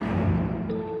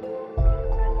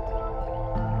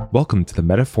Welcome to the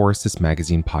Metaphorosis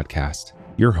Magazine podcast,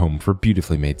 your home for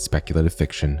beautifully made speculative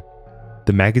fiction.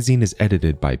 The magazine is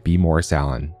edited by B. Morris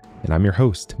Allen, and I'm your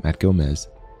host, Matt Gomez.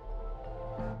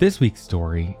 This week's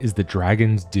story is The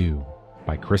Dragon's Due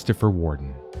by Christopher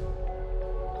Warden.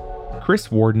 Chris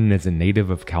Warden is a native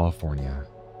of California.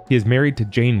 He is married to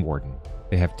Jane Warden.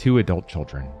 They have 2 adult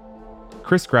children.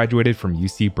 Chris graduated from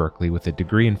UC Berkeley with a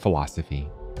degree in philosophy.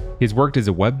 He has worked as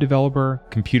a web developer,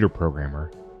 computer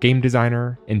programmer, game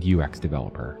designer, and UX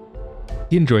developer.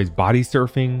 He enjoys body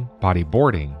surfing,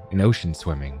 bodyboarding, and ocean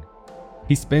swimming.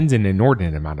 He spends an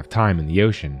inordinate amount of time in the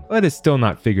ocean, but has still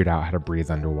not figured out how to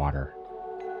breathe underwater.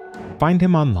 Find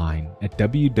him online at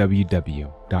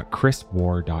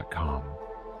www.chriswar.com.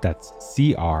 That's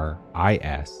CRISWAR.com.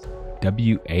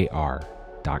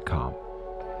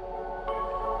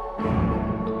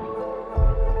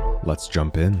 Let's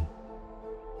jump in.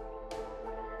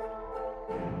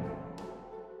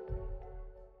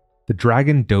 The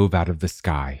dragon dove out of the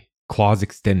sky, claws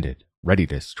extended, ready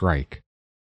to strike.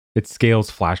 Its scales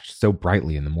flashed so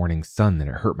brightly in the morning sun that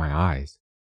it hurt my eyes.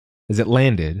 As it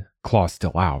landed, claws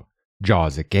still out,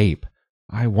 jaws agape,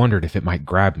 I wondered if it might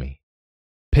grab me.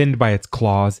 Pinned by its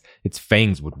claws, its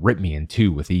fangs would rip me in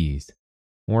two with ease.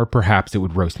 Or perhaps it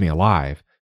would roast me alive,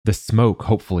 the smoke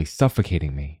hopefully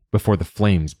suffocating me before the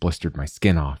flames blistered my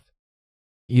skin off.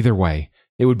 Either way,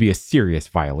 it would be a serious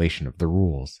violation of the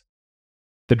rules.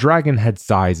 The dragon had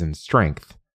size and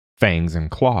strength, fangs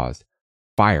and claws,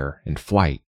 fire and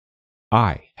flight.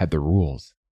 I had the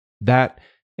rules. That,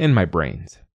 and my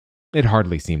brains. It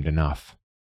hardly seemed enough.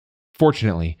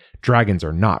 Fortunately, dragons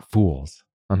are not fools,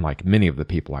 unlike many of the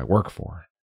people I work for.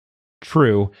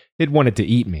 True, it wanted to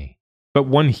eat me, but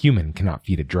one human cannot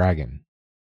feed a dragon.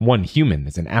 One human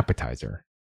is an appetizer.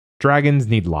 Dragons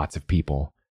need lots of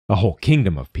people, a whole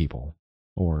kingdom of people,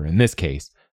 or in this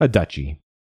case, a duchy.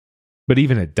 But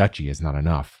even a duchy is not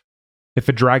enough. If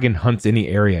a dragon hunts any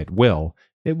area at will,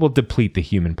 it will deplete the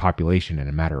human population in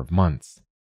a matter of months.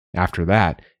 After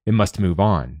that, it must move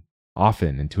on,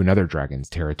 often into another dragon's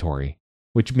territory,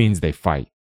 which means they fight.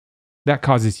 That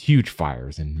causes huge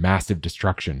fires and massive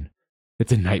destruction.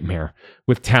 It's a nightmare,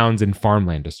 with towns and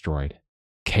farmland destroyed.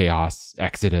 Chaos,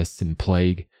 exodus, and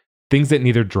plague, things that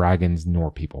neither dragons nor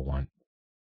people want.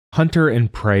 Hunter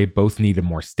and prey both need a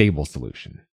more stable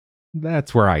solution.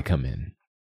 That's where I come in.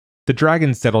 The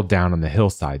dragon settled down on the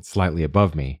hillside slightly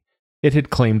above me. It had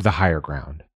claimed the higher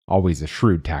ground, always a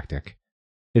shrewd tactic.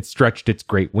 It stretched its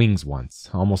great wings once,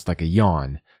 almost like a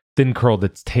yawn, then curled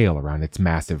its tail around its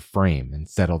massive frame and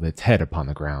settled its head upon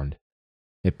the ground.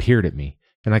 It peered at me,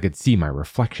 and I could see my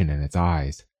reflection in its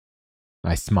eyes.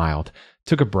 I smiled,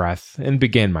 took a breath, and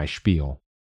began my spiel.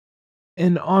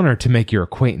 "An honor to make your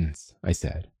acquaintance," I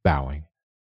said, bowing.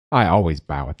 I always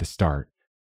bow at the start.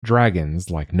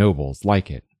 Dragons, like nobles, like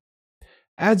it.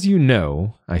 "As you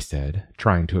know," I said,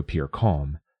 trying to appear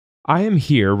calm, "I am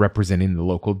here representing the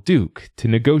local duke to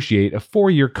negotiate a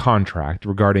 4-year contract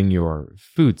regarding your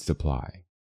food supply."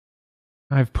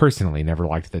 I've personally never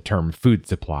liked the term food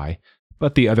supply,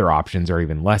 but the other options are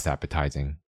even less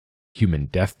appetizing. Human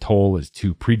death toll is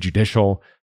too prejudicial,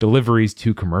 deliveries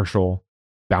too commercial,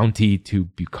 bounty too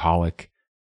bucolic,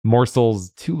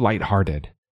 morsels too lighthearted,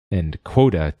 and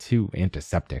quota too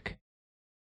antiseptic.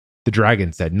 The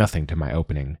dragon said nothing to my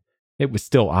opening. It was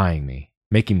still eyeing me,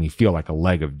 making me feel like a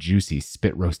leg of juicy,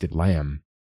 spit-roasted lamb.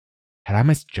 Had I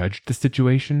misjudged the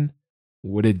situation?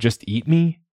 Would it just eat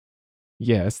me?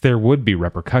 Yes, there would be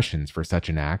repercussions for such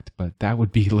an act, but that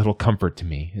would be little comfort to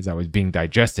me as I was being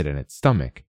digested in its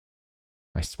stomach.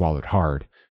 I swallowed hard.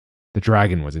 The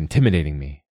dragon was intimidating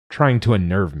me, trying to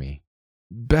unnerve me.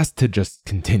 Best to just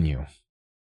continue.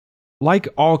 Like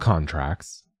all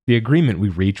contracts, the agreement we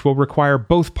reach will require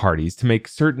both parties to make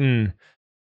certain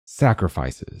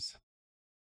sacrifices.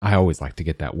 I always like to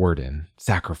get that word in,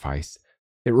 sacrifice.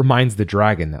 It reminds the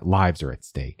dragon that lives are at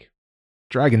stake.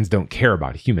 Dragons don't care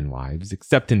about human lives,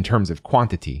 except in terms of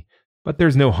quantity, but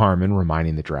there's no harm in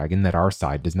reminding the dragon that our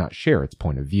side does not share its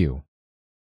point of view.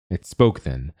 It spoke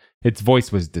then. Its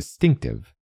voice was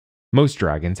distinctive. Most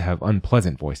dragons have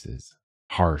unpleasant voices,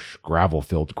 harsh,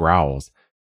 gravel-filled growls.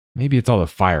 Maybe it's all the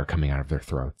fire coming out of their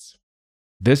throats.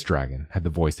 This dragon had the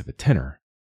voice of a tenor.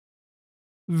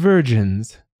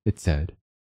 "Virgins," it said.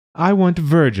 "I want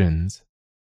virgins."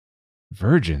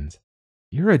 "Virgins?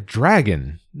 You're a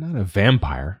dragon, not a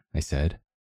vampire," I said.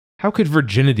 "How could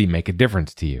virginity make a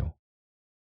difference to you?"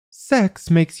 "Sex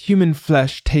makes human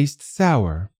flesh taste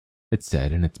sour," it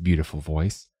said in its beautiful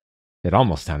voice. It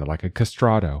almost sounded like a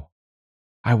castrato.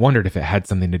 I wondered if it had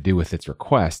something to do with its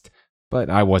request, but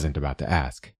I wasn't about to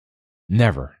ask.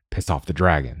 Never piss off the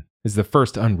dragon is the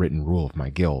first unwritten rule of my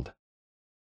guild.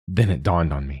 Then it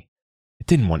dawned on me. It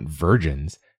didn't want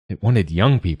virgins, it wanted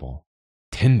young people,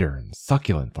 tender and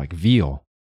succulent like veal.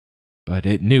 But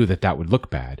it knew that that would look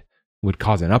bad, would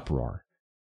cause an uproar,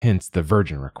 hence the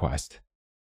virgin request.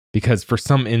 Because for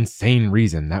some insane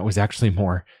reason, that was actually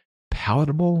more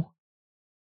palatable.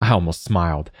 I almost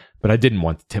smiled, but I didn't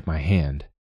want to tip my hand.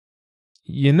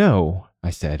 You know, I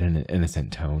said in an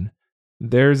innocent tone,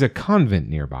 there's a convent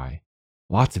nearby.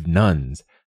 Lots of nuns.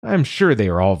 I'm sure they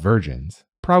are all virgins,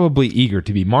 probably eager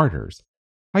to be martyrs.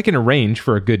 I can arrange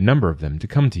for a good number of them to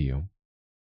come to you.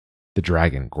 The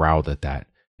dragon growled at that,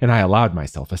 and I allowed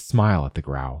myself a smile at the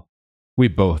growl. We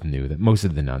both knew that most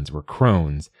of the nuns were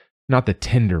crones, not the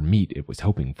tender meat it was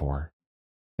hoping for.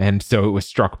 And so it was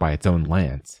struck by its own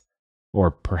lance,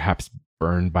 or perhaps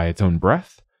burned by its own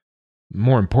breath.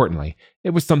 More importantly,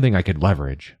 it was something I could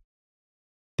leverage.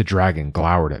 The dragon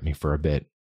glowered at me for a bit,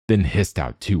 then hissed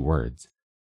out 2 words.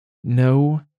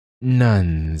 No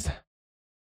nuns.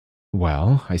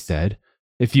 Well, I said,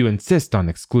 if you insist on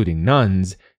excluding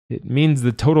nuns, it means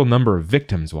the total number of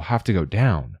victims will have to go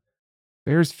down.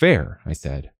 Fair's fair, I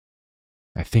said.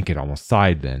 I think it almost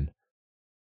sighed then.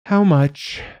 How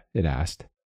much? It asked.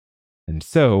 And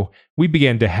so we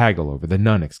began to haggle over the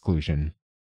nun exclusion.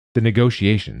 The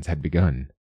negotiations had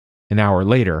begun. An hour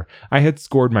later, I had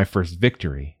scored my first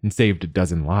victory and saved a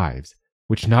dozen lives,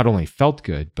 which not only felt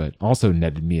good, but also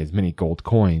netted me as many gold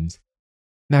coins.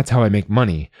 That's how I make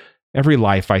money. Every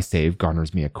life I save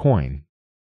garners me a coin.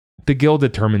 The guild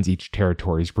determines each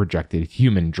territory's projected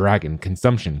human dragon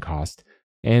consumption cost,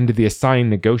 and the assigned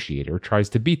negotiator tries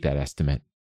to beat that estimate.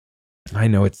 I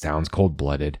know it sounds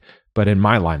cold-blooded, but in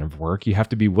my line of work, you have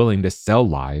to be willing to sell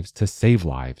lives to save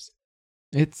lives.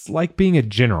 It's like being a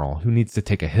general who needs to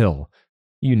take a hill.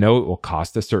 You know it will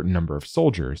cost a certain number of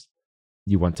soldiers.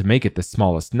 You want to make it the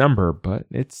smallest number, but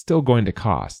it's still going to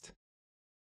cost.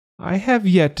 I have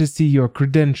yet to see your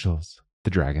credentials, the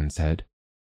dragon said.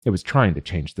 It was trying to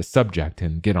change the subject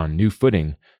and get on new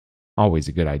footing. Always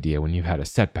a good idea when you've had a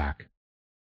setback.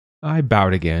 I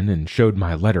bowed again and showed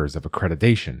my letters of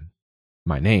accreditation.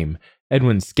 My name,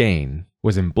 Edwin Skane,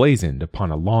 was emblazoned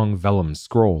upon a long vellum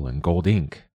scroll in gold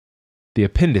ink. The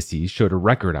appendices showed a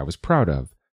record I was proud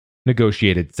of.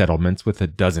 Negotiated settlements with a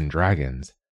dozen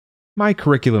dragons. My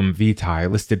curriculum vitae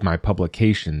listed my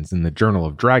publications in the Journal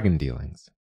of Dragon Dealings.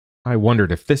 I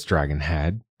wondered if this dragon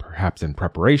had, perhaps in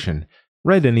preparation,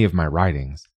 read any of my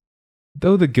writings.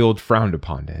 Though the guild frowned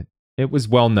upon it, it was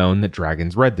well known that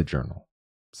dragons read the journal.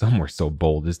 Some were so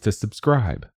bold as to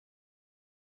subscribe.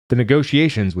 The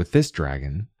negotiations with this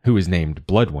dragon, who is named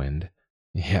Bloodwind,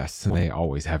 yes, they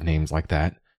always have names like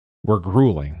that, were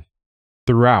grueling.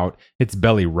 Throughout, its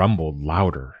belly rumbled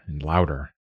louder and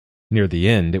louder. Near the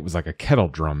end, it was like a kettle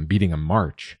drum beating a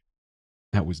march.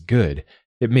 That was good.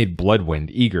 It made Bloodwind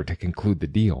eager to conclude the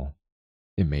deal.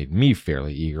 It made me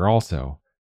fairly eager also.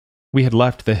 We had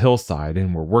left the hillside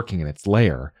and were working in its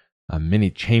lair, a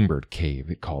many-chambered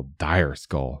cave it called Dire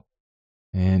Skull.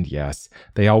 And yes,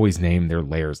 they always name their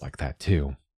lairs like that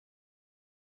too.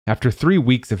 After 3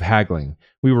 weeks of haggling,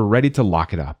 we were ready to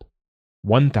lock it up.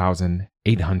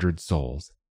 1,800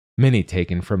 souls, many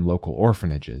taken from local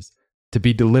orphanages, to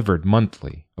be delivered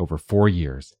monthly over 4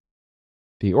 years.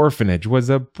 The orphanage was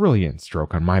a brilliant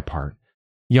stroke on my part.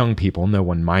 Young people no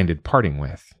one minded parting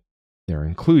with. Their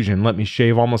inclusion let me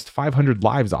shave almost 500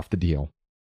 lives off the deal.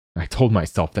 I told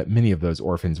myself that many of those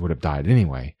orphans would have died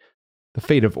anyway. The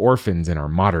fate of orphans in our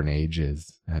modern age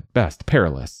is, at best,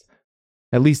 perilous.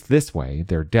 At least this way,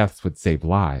 their deaths would save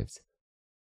lives.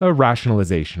 A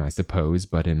rationalization, I suppose,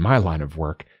 but in my line of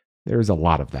work, there's a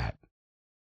lot of that.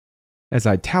 As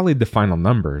I tallied the final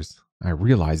numbers, I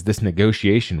realized this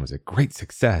negotiation was a great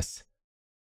success.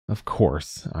 Of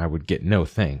course, I would get no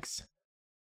thanks.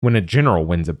 When a general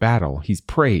wins a battle, he's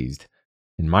praised.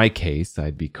 In my case,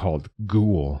 I'd be called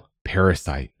ghoul,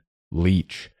 parasite,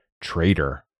 leech,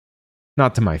 traitor.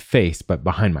 Not to my face, but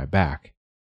behind my back.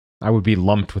 I would be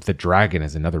lumped with the dragon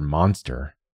as another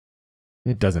monster.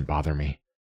 It doesn't bother me.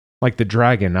 Like the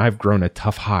dragon, I've grown a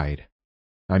tough hide.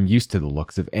 I'm used to the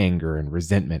looks of anger and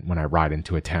resentment when I ride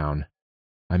into a town.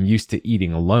 I'm used to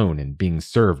eating alone and being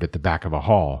served at the back of a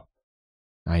hall.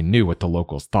 I knew what the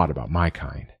locals thought about my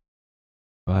kind.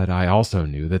 But I also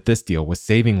knew that this deal was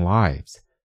saving lives.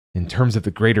 In terms of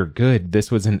the greater good,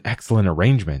 this was an excellent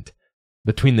arrangement.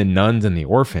 Between the nuns and the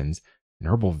orphans,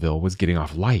 Nerbleville was getting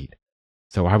off light.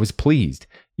 So I was pleased,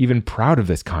 even proud of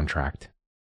this contract.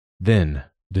 Then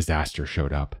disaster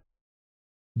showed up.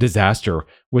 Disaster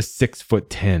was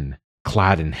 6'10",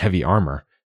 clad in heavy armor,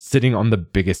 sitting on the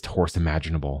biggest horse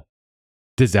imaginable.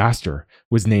 Disaster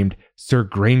was named Sir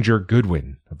Granger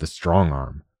Goodwin of the Strong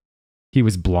Arm. He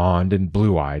was blond and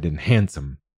blue-eyed and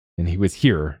handsome, and he was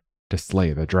here to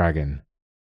slay the dragon.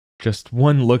 Just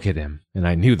one look at him, and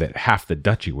I knew that half the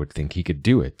duchy would think he could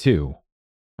do it too.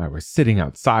 I was sitting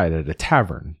outside at a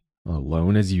tavern,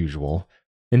 alone as usual,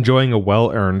 enjoying a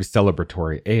well-earned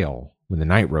celebratory ale when the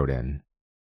knight rode in.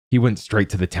 He went straight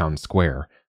to the town square,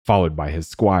 followed by his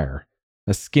squire,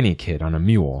 a skinny kid on a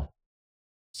mule.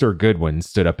 Sir Goodwin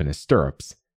stood up in his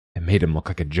stirrups and made him look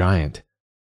like a giant.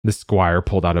 The squire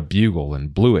pulled out a bugle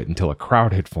and blew it until a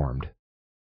crowd had formed.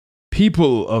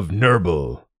 "People of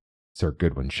Nurble," Sir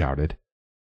Goodwin shouted,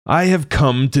 "I have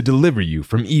come to deliver you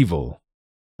from evil.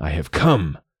 I have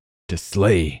come to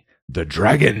slay the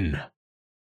dragon."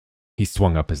 He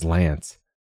swung up his lance.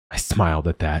 I smiled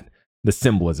at that. The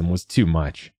symbolism was too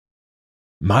much.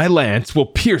 "My lance will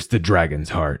pierce the dragon's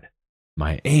heart.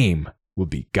 My aim will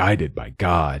be guided by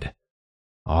God.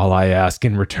 All I ask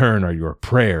in return are your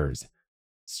prayers.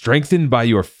 Strengthened by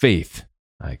your faith,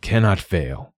 I cannot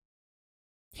fail."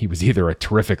 He was either a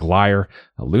terrific liar,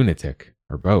 a lunatic,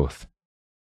 or both.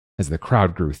 As the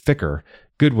crowd grew thicker,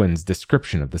 Goodwin's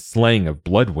description of the slaying of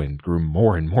Bloodwind grew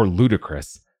more and more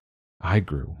ludicrous. I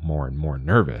grew more and more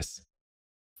nervous.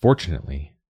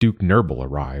 Fortunately, Duke Nurble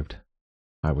arrived.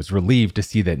 I was relieved to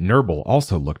see that Nurble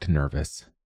also looked nervous.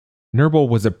 Nurble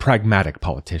was a pragmatic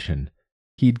politician.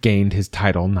 He'd gained his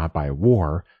title not by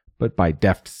war, but by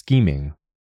deft scheming,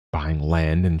 buying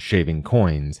land and shaving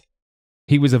coins.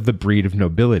 He was of the breed of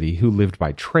nobility who lived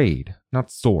by trade,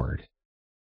 not sword.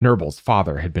 Nurble's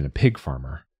father had been a pig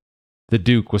farmer. The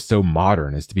Duke was so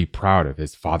modern as to be proud of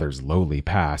his father's lowly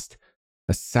past.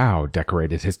 A sow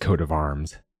decorated his coat of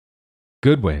arms.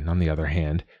 Goodwin, on the other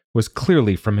hand, was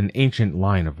clearly from an ancient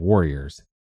line of warriors.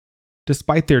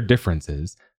 Despite their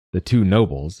differences, the two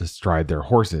nobles, astride their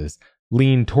horses,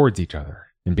 leaned towards each other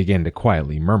and began to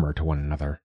quietly murmur to one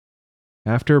another.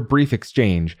 After a brief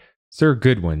exchange, Sir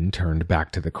Goodwin turned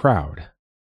back to the crowd.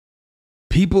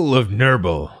 "People of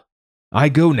Nurble, I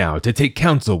go now to take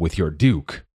counsel with your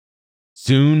duke.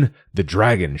 Soon the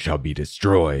dragon shall be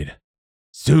destroyed.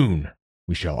 Soon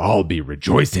we shall all be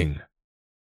rejoicing.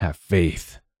 Have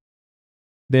faith."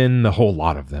 Then the whole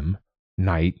lot of them,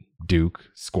 knight,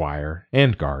 duke, squire,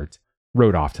 and guards,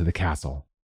 rode off to the castle.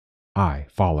 I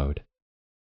followed.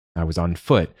 I was on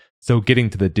foot, so getting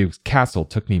to the duke's castle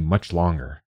took me much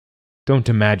longer. Don't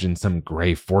imagine some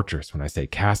gray fortress when I say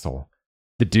castle.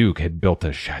 The duke had built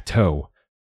a chateau.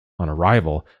 On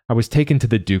arrival, I was taken to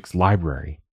the duke's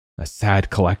library, a sad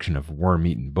collection of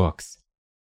worm-eaten books.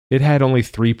 It had only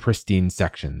 3 pristine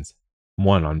sections,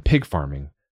 one on pig farming,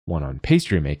 one on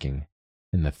pastry making,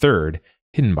 and the third,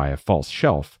 hidden by a false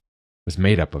shelf, was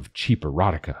made up of cheap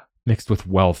erotica, mixed with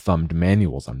well-thumbed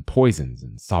manuals on poisons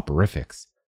and soporifics.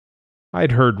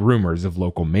 I'd heard rumors of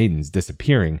local maidens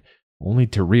disappearing, only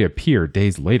to reappear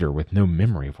days later with no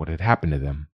memory of what had happened to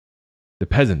them. The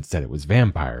peasants said it was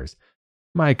vampires.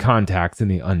 My contacts in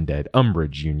the Undead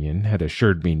Umbrage Union had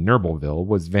assured me Nurbleville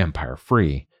was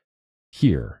vampire-free.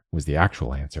 Here was the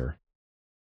actual answer.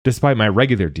 Despite my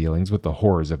regular dealings with the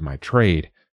horrors of my trade,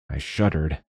 I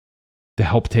shuddered. To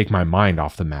help take my mind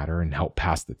off the matter and help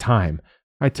pass the time,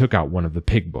 I took out one of the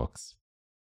pig books.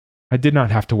 I did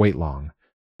not have to wait long.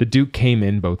 The Duke came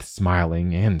in both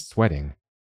smiling and sweating.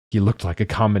 He looked like a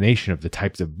combination of the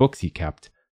types of books he kept,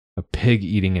 a pig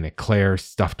eating an eclair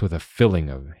stuffed with a filling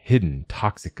of hidden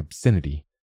toxic obscenity.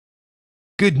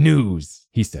 "Good news,"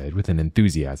 he said with an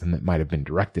enthusiasm that might have been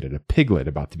directed at a piglet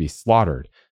about to be slaughtered,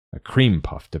 a cream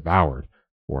puff devoured,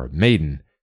 or a maiden.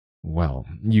 Well,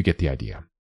 you get the idea.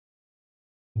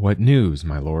 "What news,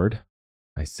 my lord?"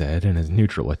 I said in as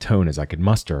neutral a tone as I could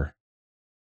muster.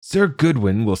 "Sir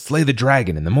Goodwin will slay the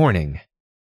dragon in the morning."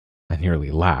 I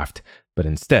nearly laughed, but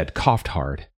instead coughed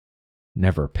hard.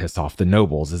 Never piss off the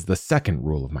nobles is the second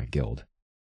rule of my guild.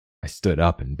 I stood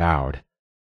up and bowed.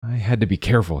 I had to be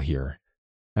careful here.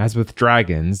 As with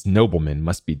dragons, noblemen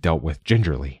must be dealt with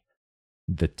gingerly.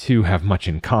 The two have much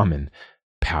in common: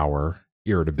 power,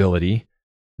 irritability,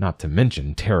 not to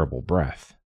mention terrible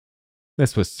breath.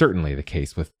 This was certainly the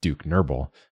case with Duke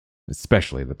Nurble,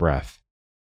 especially the breath.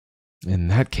 "In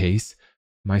that case,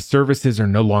 my services are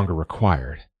no longer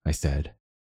required," I said.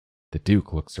 The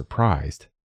Duke looked surprised.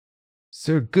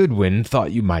 "Sir Goodwin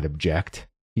thought you might object,"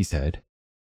 he said.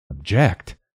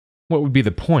 "Object? What would be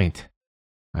the point?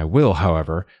 I will,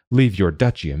 however, leave your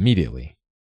duchy immediately."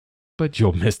 "But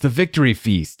you'll miss the victory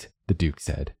feast," the Duke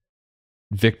said.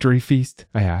 "Victory feast?"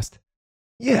 I asked.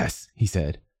 "Yes," he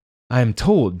said. "I am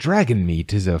told dragon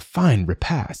meat is a fine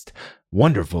repast,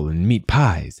 wonderful in meat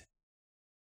pies."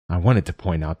 I wanted to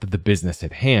point out that the business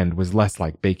at hand was less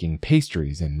like baking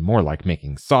pastries and more like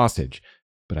making sausage,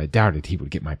 but I doubted he would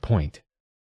get my point.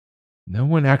 No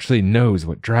one actually knows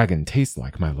what dragon tastes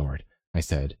like, my lord, I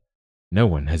said. No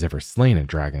one has ever slain a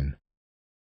dragon.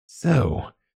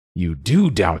 So, you do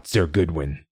doubt Sir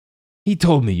Goodwin? He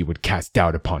told me you would cast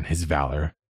doubt upon his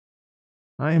valor.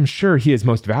 I am sure he is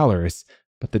most valorous,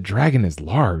 but the dragon is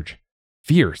large,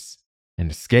 fierce,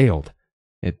 and scaled.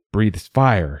 It breathes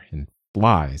fire and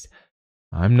flies.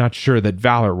 I'm not sure that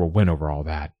valor will win over all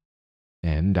that.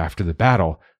 And after the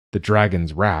battle, the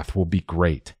dragon's wrath will be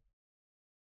great.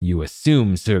 You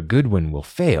assume Sir Goodwin will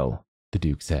fail, the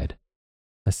Duke said.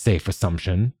 A safe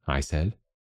assumption, I said.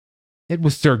 It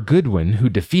was Sir Goodwin who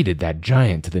defeated that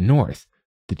giant to the north,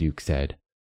 the Duke said.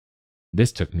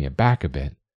 This took me aback a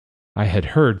bit. I had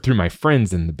heard through my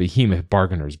friends in the Behemoth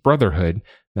Bargainer's Brotherhood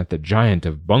that the giant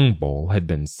of Bungbol had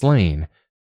been slain.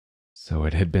 So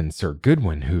it had been Sir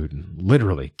Goodwin who'd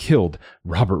literally killed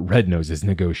Robert Rednose's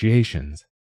negotiations.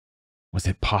 Was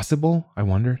it possible, I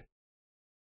wondered?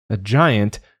 A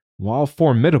giant, while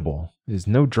formidable, is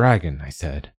no dragon, I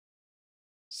said.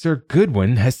 Sir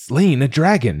Goodwin has slain a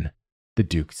dragon, the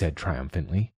Duke said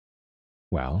triumphantly.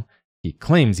 Well, he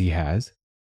claims he has.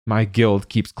 My guild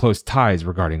keeps close ties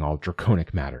regarding all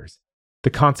draconic matters. The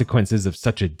consequences of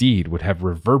such a deed would have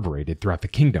reverberated throughout the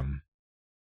kingdom.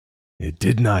 It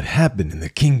did not happen in the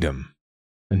kingdom,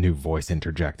 a new voice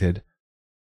interjected.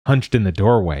 Hunched in the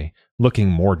doorway, looking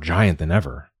more giant than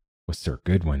ever, was Sir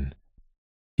Goodwin.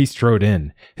 He strode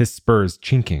in, his spurs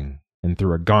chinking, and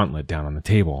threw a gauntlet down on the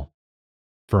table.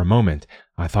 For a moment,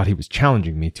 I thought he was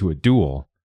challenging me to a duel,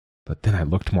 but then I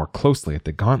looked more closely at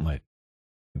the gauntlet.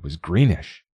 It was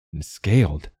greenish and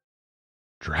scaled.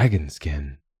 Dragon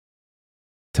skin.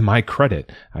 To my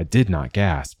credit, I did not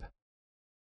gasp.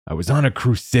 I was on a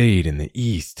crusade in the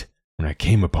east when I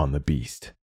came upon the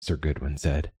beast, Sir Goodwin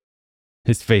said.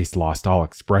 His face lost all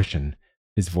expression,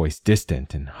 his voice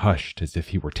distant and hushed as if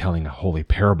he were telling a holy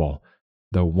parable,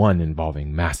 though one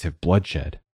involving massive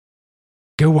bloodshed.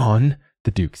 Go on,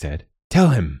 the Duke said. Tell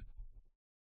him.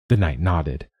 The knight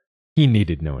nodded. He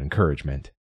needed no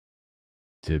encouragement.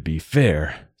 To be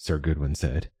fair, Sir Goodwin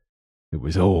said, it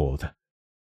was old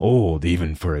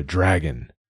even for a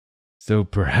dragon. So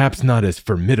perhaps not as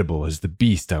formidable as the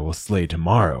beast I will slay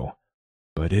tomorrow,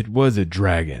 but it was a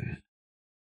dragon.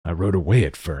 I rode away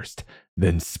at first,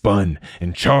 then spun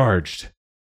and charged.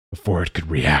 Before it could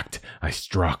react, I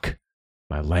struck.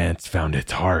 My lance found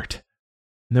its heart.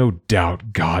 No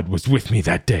doubt God was with me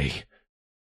that day.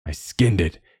 I skinned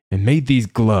it and made these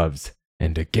gloves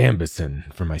and a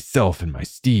gambeson for myself and my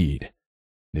steed.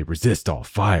 They resist all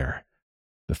fire.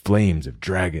 The flames of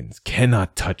dragons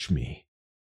cannot touch me.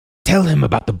 Tell him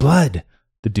about the blood,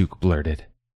 the Duke blurted.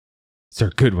 Sir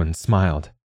Goodwin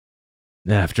smiled.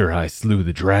 After I slew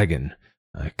the dragon,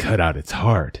 I cut out its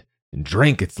heart and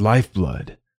drank its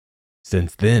lifeblood.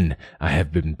 Since then, I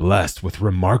have been blessed with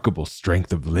remarkable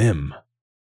strength of limb.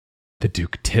 The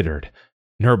Duke tittered.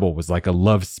 Nurble was like a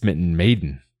love-smitten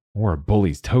maiden, or a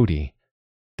bully's toady.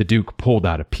 The Duke pulled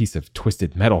out a piece of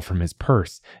twisted metal from his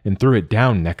purse and threw it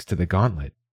down next to the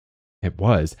gauntlet. It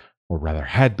was, or rather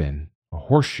had been, a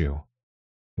horseshoe.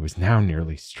 It was now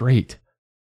nearly straight.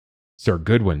 Sir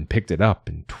Goodwin picked it up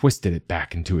and twisted it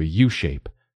back into a U shape.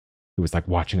 It was like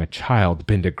watching a child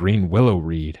bend a green willow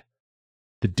reed.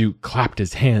 The Duke clapped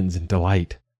his hands in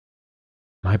delight.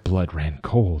 My blood ran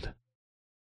cold.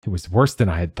 It was worse than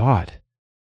I had thought.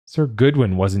 Sir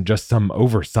Goodwin wasn't just some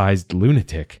oversized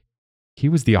lunatic. He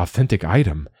was the authentic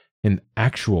item, an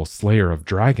actual slayer of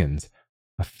dragons,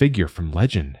 a figure from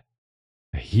legend,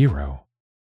 a hero.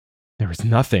 There is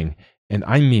nothing, and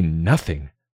I mean nothing,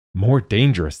 more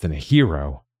dangerous than a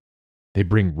hero. They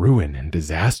bring ruin and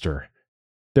disaster.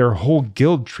 There are whole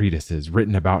guild treatises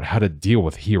written about how to deal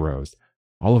with heroes,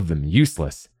 all of them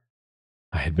useless.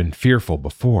 I had been fearful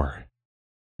before.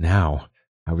 Now,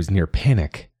 I was near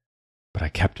panic, but I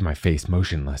kept my face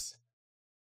motionless.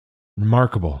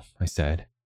 Remarkable, I said.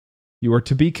 You are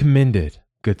to be commended,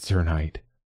 good Sir Knight.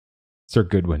 Sir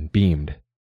Goodwin beamed.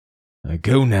 I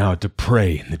go now to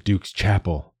pray in the Duke's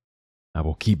chapel. I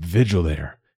will keep vigil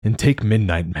there and take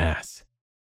midnight mass.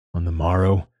 On the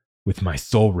morrow, with my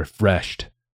soul refreshed,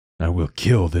 I will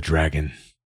kill the dragon.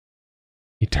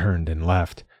 He turned and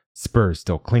left, spurs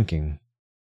still clinking.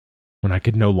 When I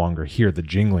could no longer hear the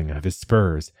jingling of his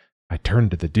spurs, I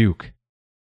turned to the Duke.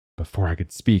 Before I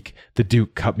could speak, the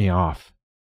Duke cut me off.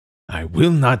 I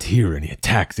will not hear any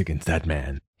attacks against that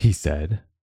man, he said.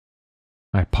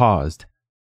 I paused.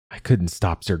 I couldn't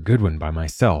stop Sir Goodwin by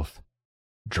myself.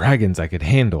 Dragons I could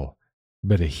handle,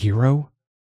 but a hero?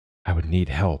 I would need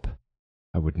help.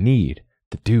 I would need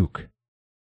the Duke.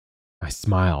 I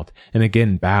smiled and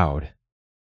again bowed.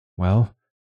 Well,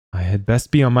 I had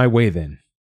best be on my way then.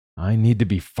 I need to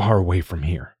be far away from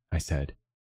here, I said.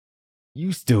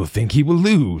 You still think he will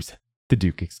lose? The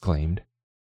Duke exclaimed.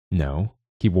 No,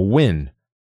 he will win,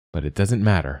 but it doesn't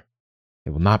matter. It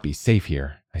will not be safe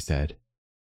here, I said.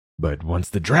 But once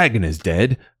the dragon is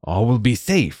dead, all will be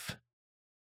safe.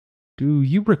 Do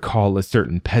you recall a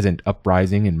certain peasant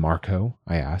uprising in Marco?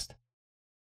 I asked.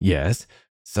 Yes,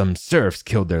 some serfs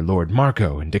killed their lord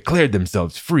Marco and declared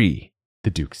themselves free, the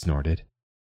Duke snorted.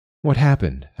 What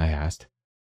happened? I asked.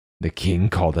 The king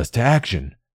called us to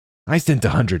action. I sent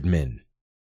 100 men.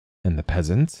 And the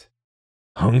peasants?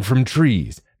 Hung from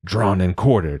trees, drawn and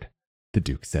quartered, the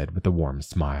Duke said with a warm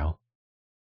smile.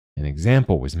 An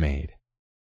example was made.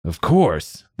 Of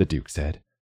course, the Duke said.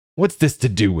 What's this to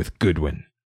do with Goodwin?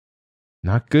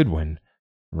 Not Goodwin,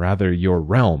 rather your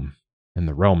realm and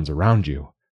the realms around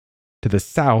you. To the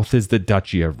south is the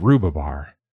Duchy of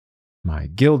Rubabar. My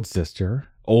guild sister,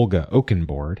 Olga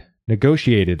Oakenboard,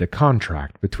 negotiated a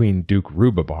contract between Duke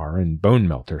Rubabar and Bone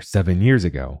Melter 7 years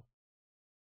ago.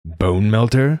 Bone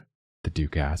Melter? The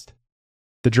Duke asked.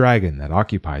 The dragon that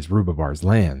occupies Rubabar's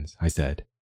lands, I said.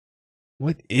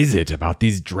 What is it about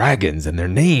these dragons and their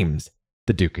names?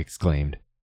 The Duke exclaimed.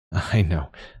 I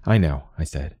know, I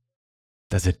said.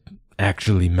 Does it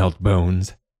actually melt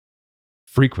bones?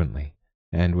 Frequently,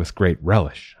 and with great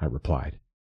relish, I replied.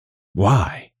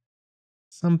 Why?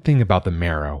 Something about the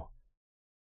marrow.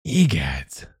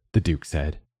 Egads, the Duke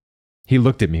said. He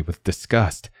looked at me with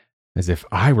disgust, as if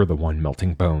I were the one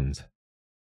melting bones.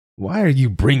 Why are you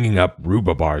bringing up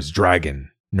Rubabar's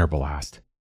dragon? Nurble asked.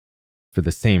 For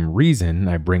the same reason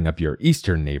I bring up your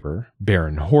eastern neighbor,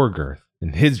 Baron Horgirth,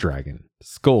 and his dragon,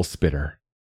 Skullspitter.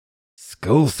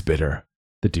 Skullspitter,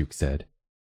 the Duke said.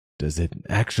 Does it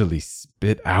actually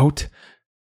spit out?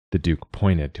 The Duke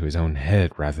pointed to his own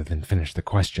head rather than finish the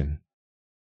question.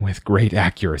 With great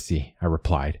accuracy, I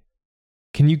replied.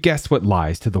 Can you guess what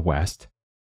lies to the west?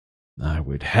 I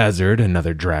would hazard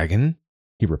another dragon,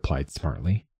 he replied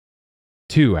smartly.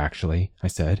 2, actually, I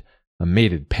said. A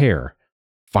mated pair.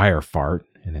 Firefart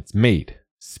and its mate,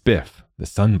 Spiff, the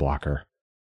sunblocker.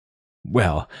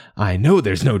 Well, I know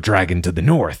there's no dragon to the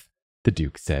north, the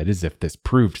Duke said as if this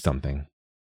proved something.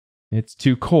 It's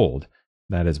too cold.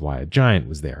 That is why a giant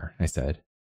was there, I said.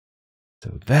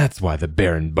 So that's why the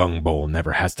Baron Bungbole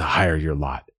never has to hire your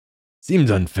lot. Seems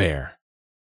unfair.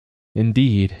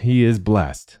 Indeed, he is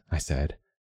blessed, I said,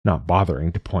 not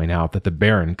bothering to point out that the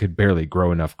Baron could barely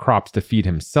grow enough crops to feed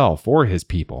himself or his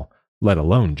people, let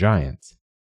alone giants.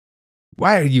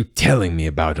 Why are you telling me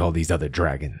about all these other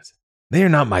dragons? They are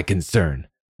not my concern.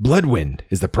 Bloodwind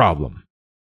is the problem.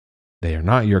 They are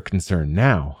not your concern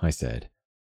now, I said.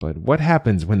 But what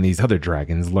happens when these other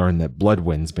dragons learn that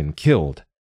Bloodwind's been killed?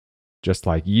 Just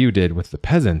like you did with the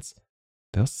peasants,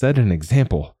 they'll set an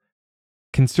example.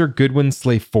 Can Sir Goodwin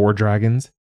slay 4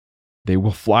 dragons? They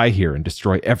will fly here and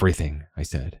destroy everything, I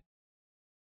said.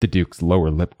 The Duke's lower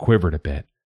lip quivered a bit,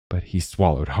 but he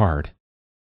swallowed hard.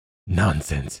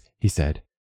 Nonsense, he said.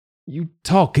 You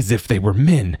talk as if they were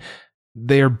men.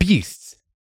 They are beasts.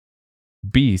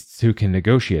 Beasts who can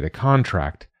negotiate a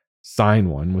contract,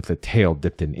 sign one with a tail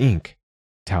dipped in ink,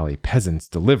 tally peasants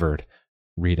delivered,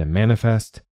 read a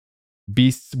manifest.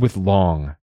 Beasts with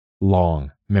long,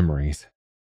 long memories.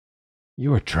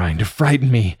 You are trying to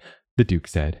frighten me, the Duke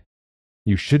said.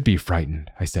 You should be frightened,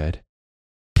 I said.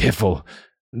 Piffle!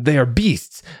 They are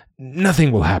beasts!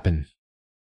 Nothing will happen.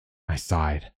 I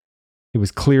sighed. It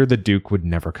was clear the Duke would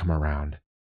never come around.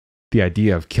 The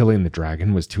idea of killing the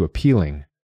dragon was too appealing.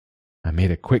 I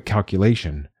made a quick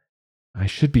calculation. I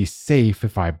should be safe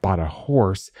if I bought a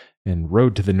horse and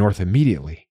rode to the north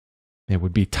immediately. It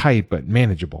would be tight but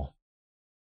manageable.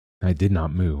 I did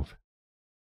not move.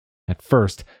 At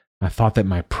first, I thought that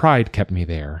my pride kept me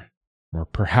there, or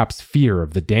perhaps fear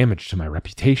of the damage to my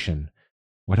reputation.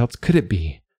 What else could it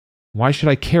be? Why should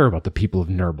I care about the people of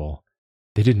Nurble?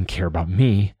 They didn't care about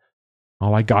me.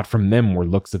 All I got from them were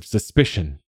looks of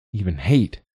suspicion, even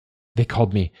hate. They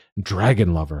called me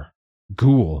dragon lover,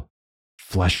 ghoul,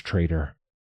 flesh trader.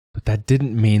 But that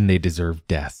didn't mean they deserved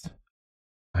death.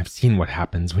 I've seen what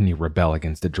happens when you rebel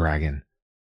against a dragon.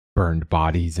 Burned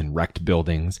bodies and wrecked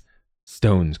buildings,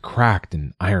 stones cracked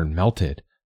and iron melted,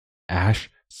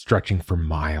 ash stretching for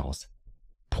miles,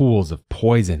 pools of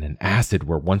poison and acid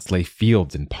where once lay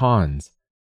fields and ponds.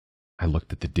 I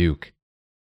looked at the Duke.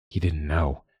 He didn't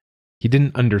know. He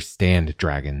didn't understand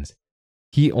dragons.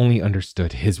 He only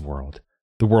understood his world,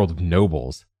 the world of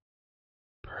nobles.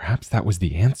 Perhaps that was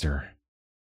the answer.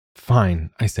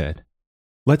 Fine, I said.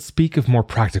 Let's speak of more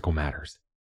practical matters.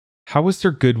 How was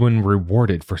Sir Goodwin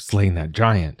rewarded for slaying that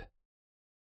giant?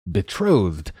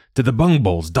 Betrothed to the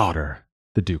Bungbole's daughter,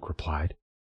 the Duke replied.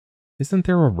 Isn't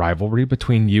there a rivalry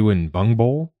between you and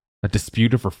Bungbol? A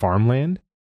dispute over farmland?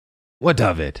 What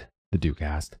of it? The Duke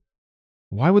asked.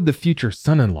 Why would the future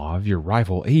son-in-law of your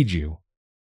rival aid you?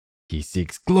 He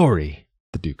seeks glory,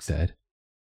 the Duke said.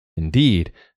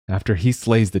 Indeed, after he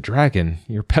slays the dragon,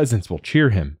 your peasants will cheer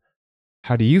him.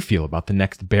 How do you feel about the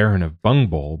next Baron of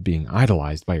Bungbol being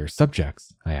idolized by your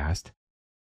subjects? I asked.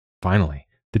 Finally,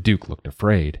 the Duke looked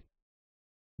afraid.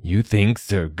 You think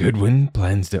Sir Goodwin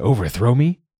plans to overthrow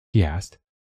me? He asked.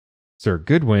 Sir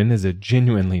Goodwin is a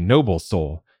genuinely noble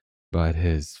soul, but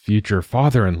his future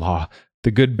father-in-law,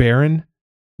 the good Baron,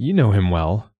 you know him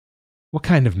well. What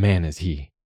kind of man is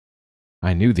he?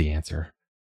 I knew the answer.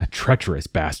 A treacherous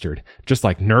bastard, just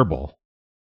like Nurbal.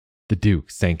 The Duke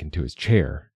sank into his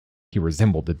chair. He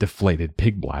resembled a deflated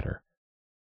pig bladder.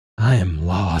 I am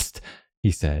lost,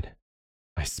 he said.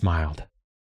 I smiled.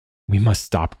 We must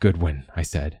stop Goodwin, I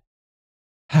said.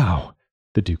 How?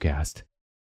 The Duke asked.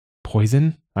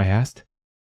 Poison? I asked.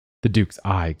 The Duke's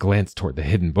eye glanced toward the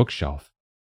hidden bookshelf.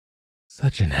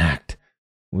 Such an act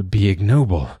would be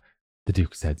ignoble, the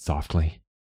Duke said softly.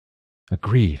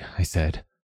 Agreed, I said.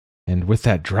 And with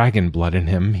that dragon blood in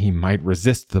him, he might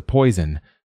resist the poison.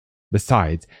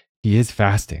 Besides, he is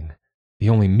fasting. The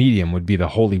only medium would be the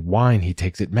holy wine he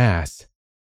takes at Mass.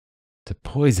 To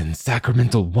poison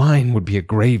sacramental wine would be a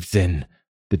grave sin,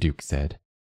 the Duke said.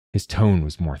 His tone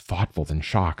was more thoughtful than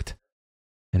shocked.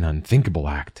 An unthinkable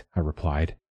act, I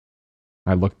replied.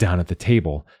 I looked down at the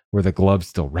table where the glove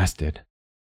still rested.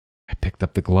 I picked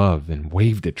up the glove and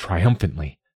waved it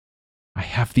triumphantly. I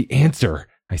have the answer,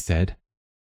 I said.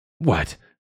 What?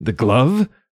 The glove?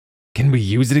 Can we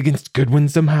use it against Goodwin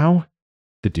somehow?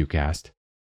 The Duke asked.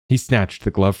 He snatched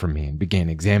the glove from me and began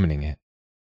examining it.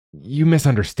 You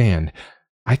misunderstand.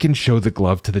 I can show the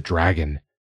glove to the dragon,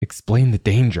 explain the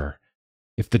danger.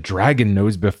 If the dragon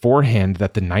knows beforehand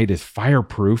that the knight is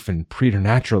fireproof and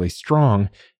preternaturally strong,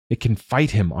 it can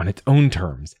fight him on its own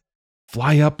terms.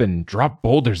 Fly up and drop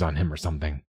boulders on him or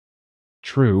something.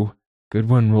 True,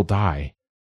 Goodwin will die,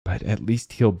 but at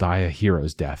least he'll die a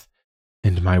hero's death,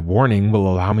 and my warning will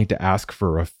allow me to ask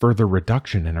for a further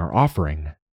reduction in our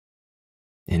offering.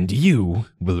 And you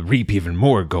will reap even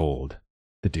more gold,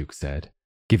 the Duke said,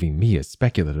 giving me a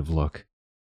speculative look.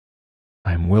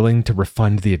 I'm willing to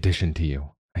refund the addition to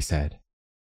you, I said.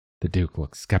 The Duke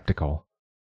looked skeptical.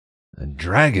 A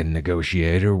dragon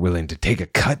negotiator willing to take a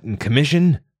cut in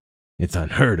commission? It's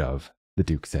unheard of, the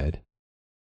Duke said.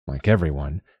 Like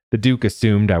everyone, the Duke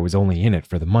assumed I was only in it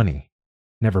for the money.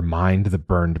 Never mind the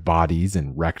burned bodies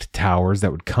and wrecked towers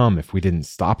that would come if we didn't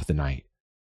stop the night.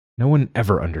 No one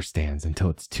ever understands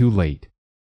until it's too late.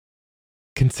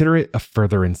 Consider it a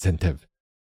further incentive.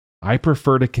 I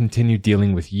prefer to continue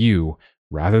dealing with you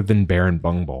rather than Baron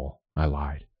Bungbol, I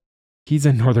lied. He's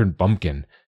a northern bumpkin.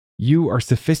 You are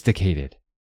sophisticated.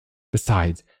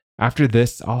 Besides, after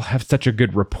this, I'll have such a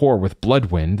good rapport with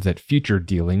Bloodwind that future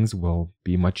dealings will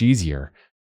be much easier,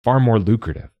 far more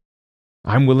lucrative.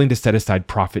 I'm willing to set aside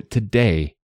profit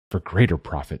today for greater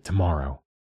profit tomorrow.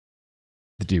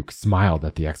 The Duke smiled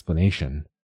at the explanation.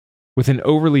 With an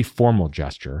overly formal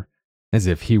gesture, as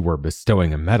if he were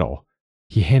bestowing a medal,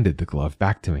 he handed the glove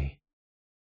back to me.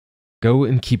 Go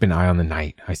and keep an eye on the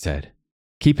knight, I said.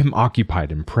 Keep him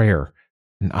occupied in prayer,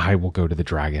 and I will go to the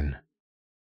dragon.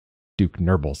 Duke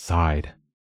Nurbal sighed.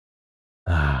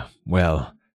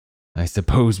 Well, I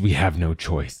suppose we have no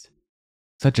choice.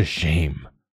 Such a shame,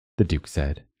 the Duke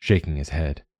said, shaking his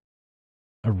head.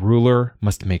 A ruler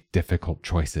must make difficult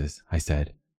choices, I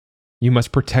said. You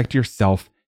must protect yourself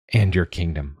and your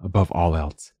kingdom above all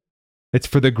else. It's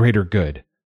for the greater good,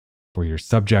 for your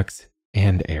subjects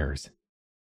and heirs.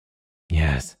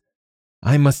 Yes,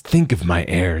 I must think of my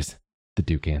heirs, the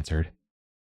Duke answered.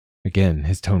 Again,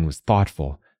 his tone was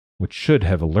thoughtful, which should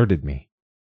have alerted me.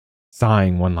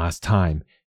 Sighing one last time,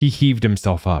 he heaved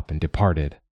himself up and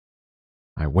departed.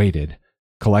 I waited,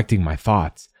 collecting my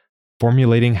thoughts,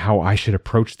 formulating how I should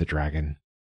approach the dragon.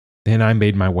 Then I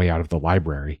made my way out of the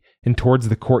library and towards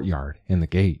the courtyard and the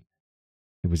gate.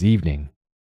 It was evening.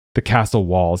 The castle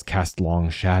walls cast long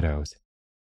shadows.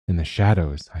 In the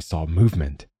shadows, I saw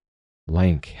movement.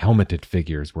 Lank, helmeted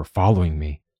figures were following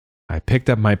me. I picked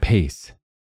up my pace.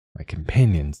 My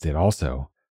companions did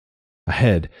also.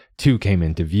 Ahead, two came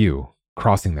into view,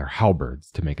 crossing their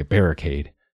halberds to make a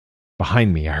barricade.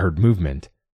 Behind me, I heard movement.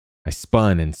 I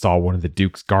spun and saw one of the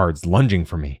Duke's guards lunging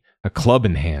for me, a club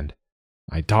in hand.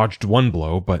 I dodged one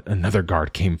blow, but another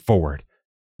guard came forward.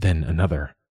 Then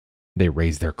another. They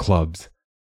raised their clubs.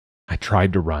 I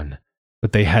tried to run,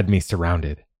 but they had me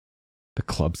surrounded. The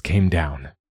clubs came down.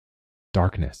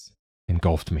 Darkness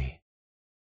engulfed me.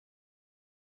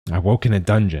 I woke in a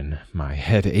dungeon, my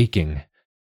head aching.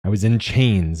 I was in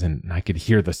chains, and I could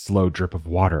hear the slow drip of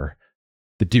water.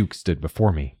 The Duke stood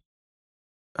before me.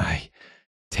 "I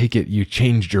take it you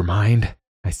changed your mind,"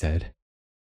 I said.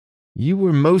 "You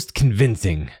were most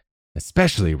convincing,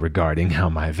 especially regarding how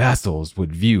my vassals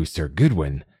would view Sir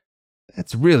Goodwin.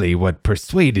 That's really what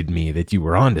persuaded me that you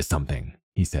were onto something,"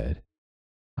 he said.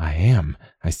 "I am,"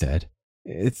 I said.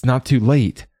 "It's not too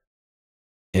late."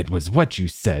 "It was what you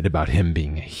said about him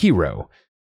being a hero.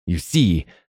 You see,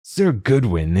 Sir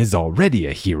Goodwin is already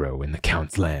a hero in the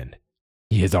Count's land.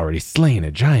 He has already slain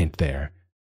a giant there.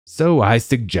 So I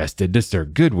suggested to Sir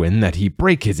Goodwin that he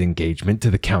break his engagement to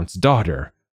the Count's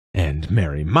daughter, and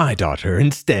marry my daughter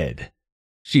instead.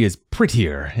 She is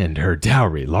prettier and her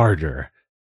dowry larger."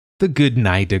 The good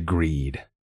knight agreed.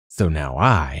 So now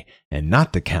I, and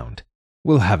not the Count,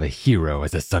 will have a hero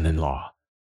as a son-in-law.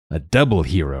 A double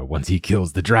hero once he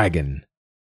kills the dragon.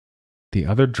 "The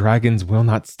other dragons will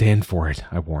not stand for it,"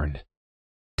 I warned.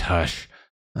 "Tush,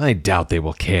 I doubt they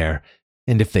will care,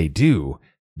 and if they do,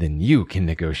 then you can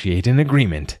negotiate an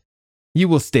agreement. You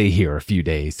will stay here a few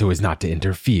days so as not to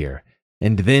interfere,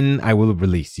 and then I will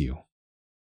release you."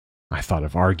 I thought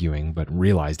of arguing, but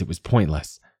realized it was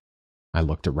pointless. I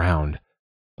looked around.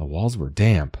 The walls were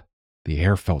damp. The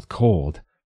air felt cold.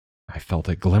 I felt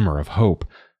a glimmer of hope,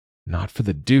 not for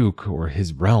the Duke or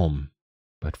his realm,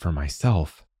 but for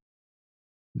myself.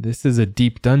 "This is a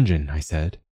deep dungeon," I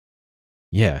said.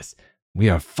 "Yes, we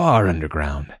are far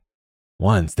underground.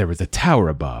 Once there was a tower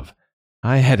above.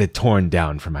 I had it torn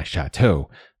down for my chateau,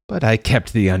 but I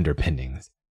kept the underpinnings.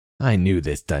 I knew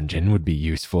this dungeon would be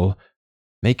useful.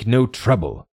 Make no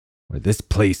trouble, or this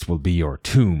place will be your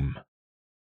tomb."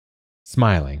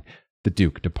 Smiling, the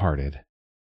Duke departed.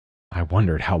 I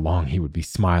wondered how long he would be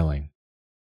smiling.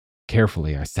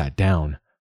 Carefully, I sat down.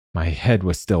 My head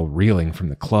was still reeling from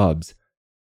the clubs.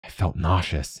 I felt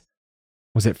nauseous.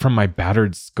 Was it from my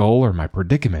battered skull or my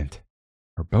predicament?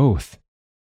 Or both?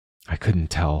 I couldn't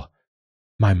tell.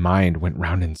 My mind went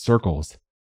round in circles.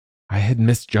 I had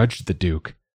misjudged the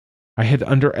Duke. I had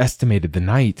underestimated the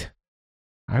knight.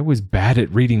 I was bad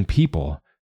at reading people.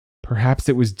 Perhaps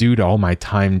it was due to all my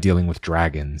time dealing with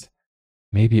dragons.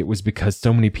 Maybe it was because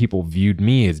so many people viewed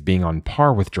me as being on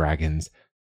par with dragons,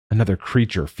 another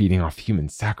creature feeding off human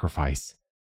sacrifice.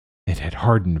 It had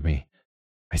hardened me.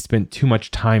 I spent too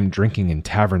much time drinking in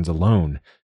taverns alone,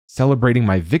 celebrating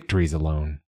my victories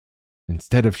alone,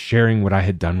 instead of sharing what I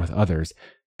had done with others,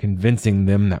 convincing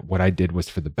them that what I did was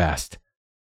for the best,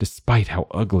 despite how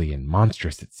ugly and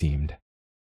monstrous it seemed.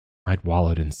 I'd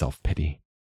wallowed in self-pity.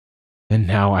 And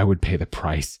now I would pay the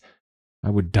price. I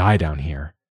would die down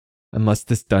here, unless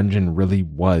this dungeon really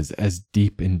was as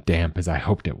deep and damp as I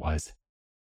hoped it was.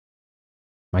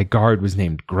 My guard was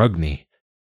named Grugny.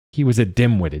 He was a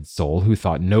dim-witted soul who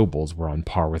thought nobles were on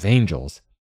par with angels.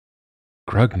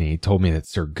 Grugny told me that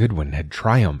Sir Goodwin had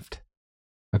triumphed.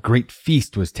 A great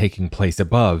feast was taking place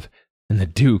above, and the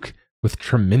Duke, with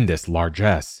tremendous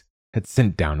largesse, had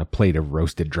sent down a plate of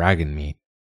roasted dragon meat.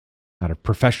 Out of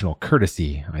professional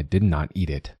courtesy, I did not eat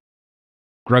it.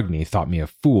 Grugny thought me a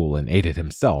fool and ate it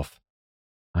himself.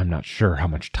 I'm not sure how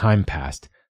much time passed,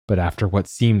 but after what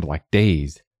seemed like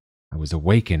days, I was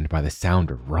awakened by the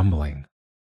sound of rumbling.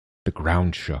 The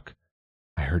ground shook.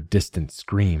 I heard distant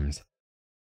screams.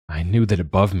 I knew that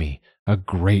above me a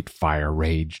great fire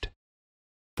raged.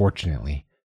 Fortunately,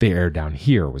 the air down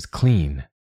here was clean.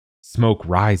 Smoke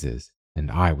rises,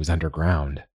 and I was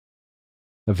underground.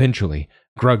 Eventually,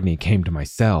 Grugny came to my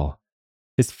cell.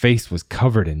 His face was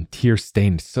covered in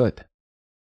tear-stained soot.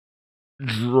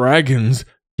 "Dragons!"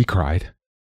 he cried.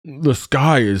 "The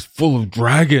sky is full of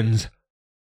dragons!"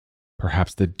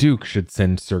 "Perhaps the Duke should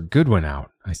send Sir Goodwin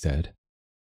out," I said.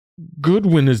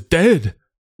 "Goodwin is dead.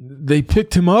 They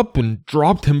picked him up and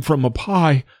dropped him from up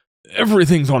high.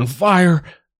 Everything's on fire.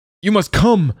 You must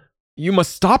come. You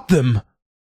must stop them."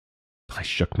 I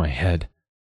shook my head.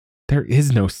 There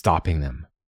is no stopping them.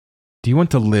 Do you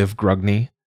want to live, Grugny?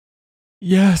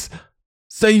 "Yes,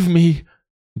 save me,"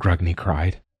 Grugny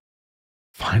cried.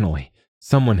 Finally,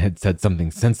 someone had said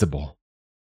something sensible.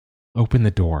 "Open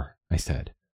the door," I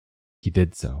said. He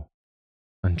did so.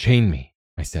 "Unchain me,"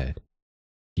 I said.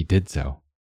 He did so.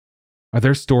 "Are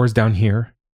there stores down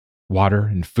here? Water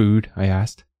and food?" I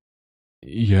asked.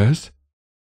 "Yes."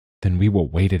 "Then we will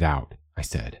wait it out," I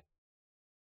said.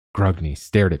 Grugny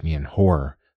stared at me in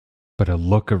horror, but a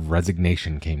look of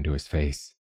resignation came to his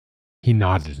face. He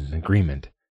nodded in agreement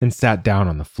and sat down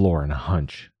on the floor in a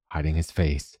hunch, hiding his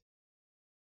face.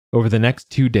 Over the next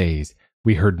 2 days,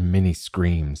 we heard many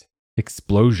screams,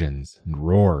 explosions, and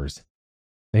roars.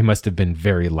 They must have been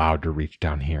very loud to reach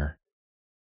down here.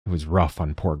 It was rough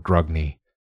on poor Grugney.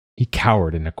 He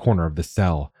cowered in a corner of the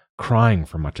cell, crying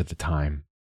for much of the time.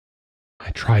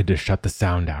 I tried to shut the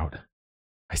sound out.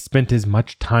 I spent as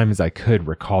much time as I could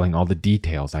recalling all the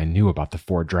details I knew about the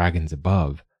 4 dragons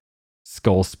above.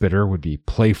 Skull Spitter would be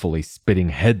playfully spitting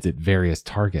heads at various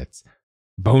targets.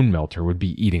 Bone Melter would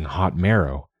be eating hot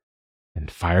marrow. And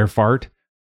Firefart?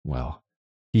 Well,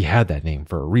 he had that name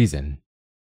for a reason.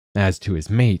 As to his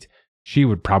mate, she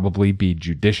would probably be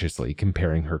judiciously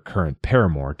comparing her current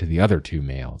paramour to the other 2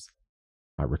 males.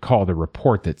 I recall the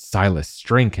report that Silas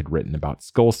Strink had written about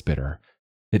Skull Spitter.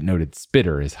 It noted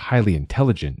Spitter as highly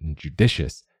intelligent and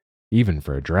judicious, even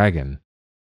for a dragon.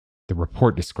 The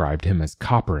report described him as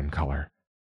copper in color.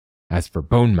 As for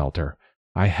Bone Melter,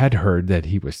 I had heard that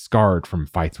he was scarred from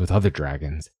fights with other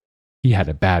dragons. He had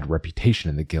a bad reputation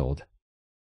in the guild.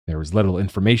 There was little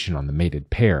information on the mated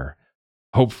pair.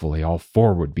 Hopefully all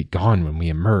 4 would be gone when we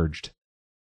emerged.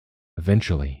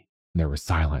 Eventually, there was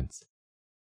silence.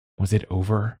 Was it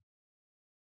over?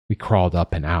 We crawled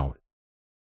up and out.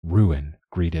 Ruin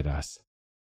greeted us.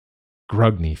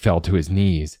 Grugney fell to his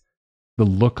knees. The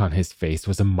look on his face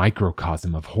was a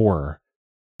microcosm of horror.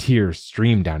 Tears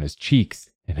streamed down his cheeks,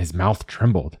 and his mouth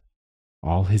trembled.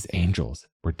 All his angels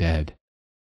were dead.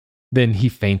 Then he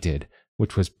fainted,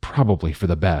 which was probably for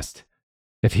the best.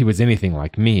 If he was anything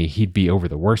like me, he'd be over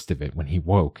the worst of it when he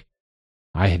woke.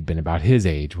 I had been about his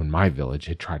age when my village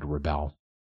had tried to rebel.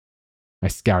 I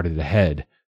scouted ahead.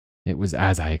 It was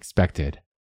as I expected.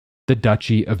 The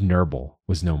Duchy of Nurble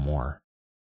was no more.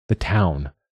 The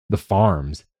town, the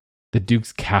farms, the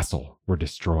Duke's castle were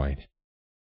destroyed.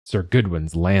 Sir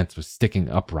Goodwin's lance was sticking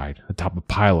upright atop a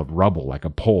pile of rubble like a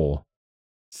pole.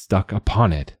 Stuck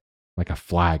upon it, like a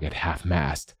flag at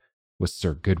half-mast, was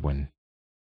Sir Goodwin.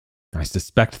 I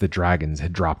suspect the dragons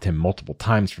had dropped him multiple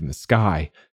times from the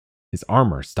sky. His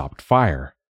armor stopped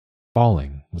fire.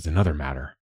 Falling was another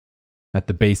matter. At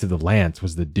the base of the lance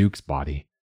was the Duke's body,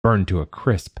 burned to a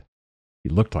crisp. He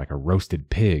looked like a roasted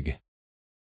pig.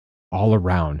 All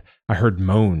around, I heard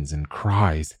moans and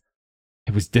cries.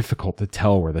 It was difficult to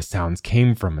tell where the sounds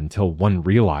came from until one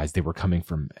realized they were coming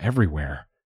from everywhere.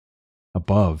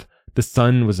 Above, the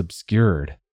sun was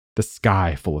obscured, the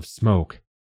sky full of smoke.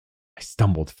 I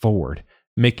stumbled forward,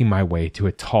 making my way to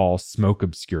a tall,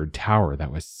 smoke-obscured tower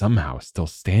that was somehow still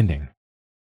standing.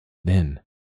 Then,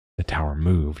 the tower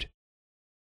moved.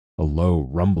 A low,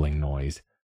 rumbling noise,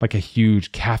 like a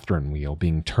huge Catherine wheel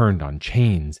being turned on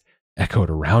chains, echoed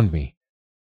around me.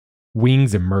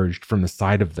 Wings emerged from the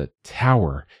side of the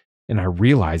tower, and I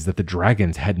realized that the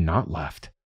dragons had not left.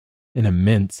 An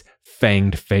immense,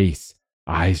 fanged face,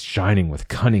 eyes shining with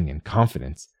cunning and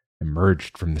confidence,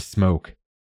 emerged from the smoke.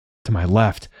 To my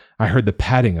left, I heard the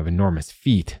padding of enormous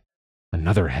feet.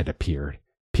 Another head appeared,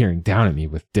 peering down at me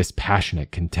with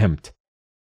dispassionate contempt.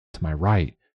 To my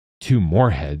right, 2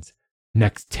 more heads,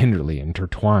 necks tenderly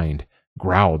intertwined,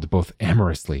 growled both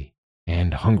amorously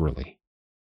and hungrily.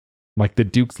 Like the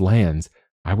Duke's lands,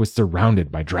 I was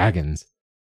surrounded by dragons.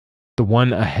 The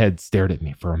one ahead stared at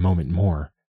me for a moment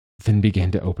more, then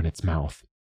began to open its mouth.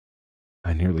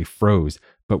 I nearly froze,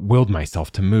 but willed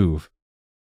myself to move.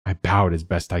 I bowed as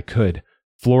best I could,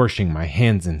 flourishing my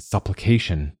hands in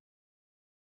supplication.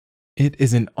 "It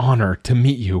is an honor to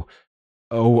meet you,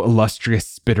 O illustrious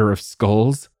spitter of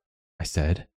skulls," I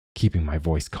said, keeping my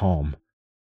voice calm.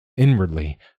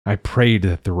 Inwardly, I prayed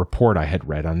that the report I had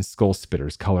read on Skull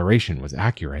Spitter's coloration was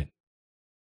accurate.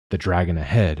 The dragon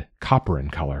ahead, copper in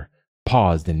color,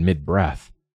 paused in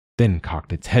mid-breath, then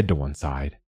cocked its head to one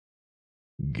side.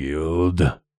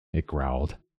 "Guild?" it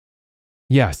growled.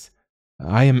 "Yes,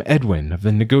 I am Edwin of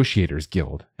the Negotiators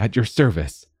Guild, at your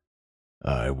service."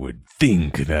 "I would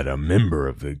think that a member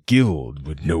of the guild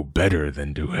would know better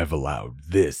than to have allowed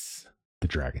this," the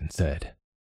dragon said.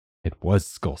 It was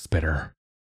Skull Spitter.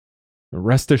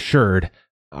 "Rest assured,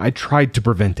 I tried to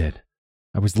prevent it.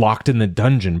 I was locked in the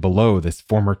dungeon below this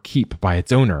former keep by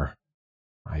its owner."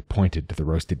 I pointed to the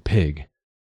roasted pig.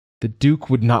 "The Duke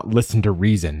would not listen to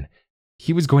reason.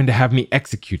 He was going to have me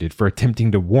executed for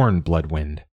attempting to warn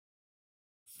Bloodwind."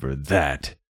 "For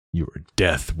that, your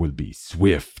death will be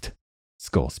swift,"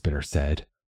 Skull Spitter said.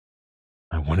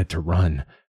 I wanted to run.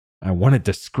 I wanted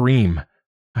to scream.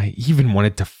 I even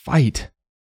wanted to fight.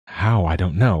 How, I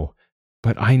don't know,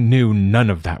 but I knew none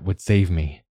of that would save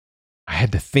me. I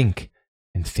had to think,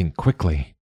 and think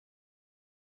quickly.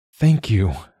 "Thank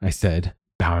you," I said,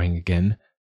 bowing again.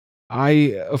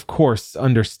 "I, of course,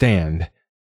 understand.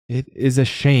 It is a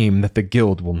shame that the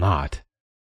guild will not.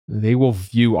 They will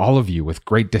view all of you with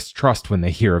great distrust when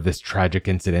they hear of this tragic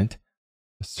incident.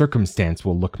 The circumstance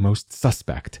will look most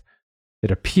suspect.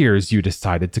 It appears you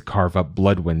decided to carve up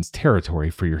Bloodwind's territory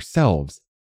for yourselves."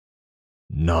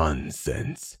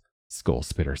 "Nonsense,"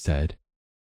 Skullspitter said.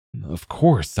 "Of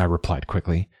course," I replied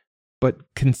quickly.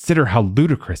 "But consider how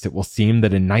ludicrous it will seem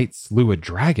that a knight slew a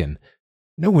dragon.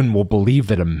 No one will believe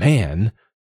that a man,"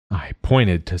 I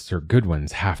pointed to Sir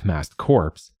Goodwin's half-mast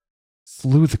corpse,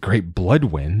 "slew the great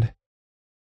Bloodwind."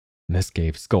 This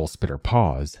gave Skullspitter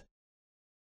pause.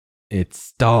 "It's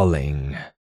stalling,"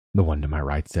 the one to my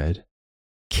right said.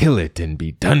 "Kill it and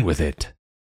be done with it."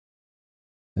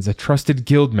 As a trusted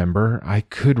guild member, I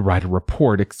could write a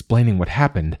report explaining what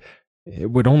happened.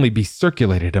 It would only be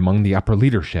circulated among the upper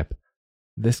leadership.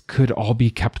 This could all be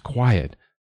kept quiet,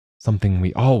 something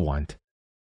we all want.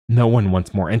 No one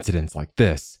wants more incidents like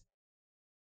this.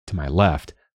 To my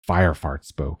left, Firefart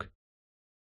spoke.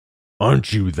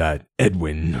 "Aren't you that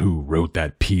Edwin who wrote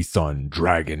that piece on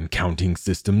dragon counting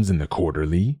systems in the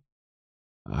Quarterly?"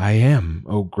 "I am,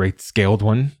 O great scaled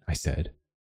one," I said.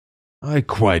 "I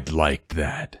quite liked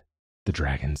that," the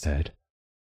dragon said.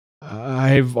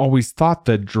 "I've always thought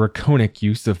the draconic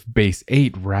use of base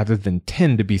 8 rather than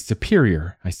 10 to be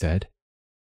superior," I said.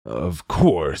 "Of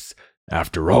course,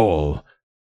 after all..."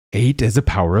 8 is a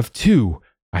power of 2,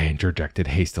 I interjected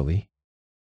hastily.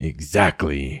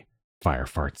 "Exactly,"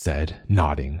 Firefart said,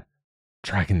 nodding.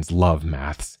 Dragons love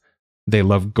maths. They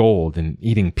love gold and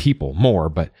eating people more,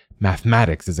 but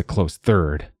mathematics is a close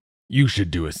third. "You should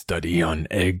do a study on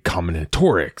egg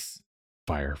combinatorics,"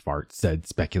 Firefart said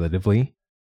speculatively.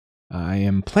 "I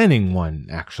am planning one,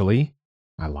 actually,"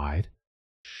 I lied.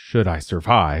 "Should I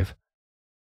survive?"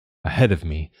 Ahead of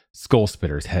me,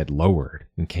 Skullspitter's head lowered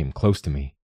and came close to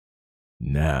me.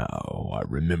 "Now I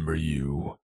remember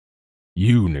you.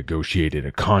 You negotiated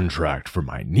a contract for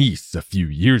my niece a few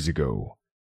years ago.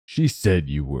 She said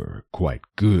you were quite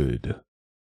good."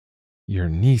 "Your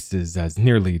niece is as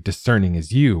nearly discerning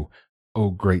as you, O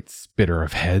great spitter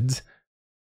of heads."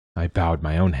 I bowed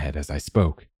my own head as I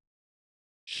spoke.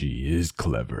 "She is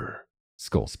clever,"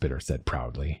 Skullspitter said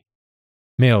proudly.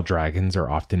 Male dragons are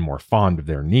often more fond of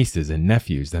their nieces and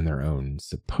nephews than their own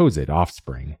supposed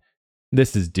offspring.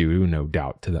 This is due, no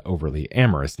doubt, to the overly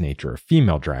amorous nature of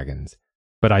female dragons,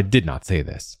 but I did not say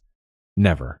this.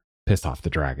 Never piss off the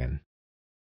dragon.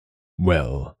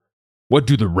 "Well, what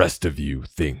do the rest of you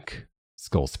think?"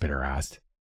 Skullspitter asked.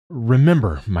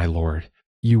 "Remember, my lord,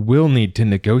 you will need to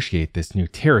negotiate this new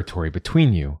territory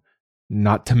between you,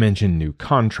 not to mention new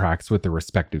contracts with the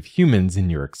respective humans in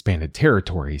your expanded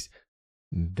territories.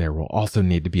 There will also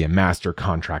need to be a master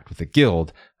contract with the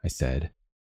guild," I said.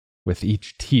 With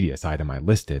each tedious item I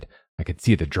listed, I could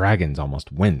see the dragons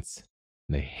almost wince.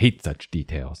 They hate such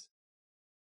details.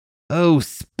 "Oh,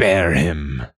 spare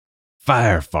him.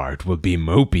 Firefart will be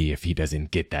mopey if he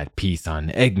doesn't get that piece on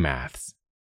egg maths."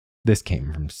 This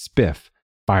came from Spiff,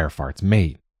 Firefart's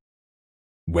mate.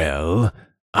 "Well,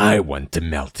 I want to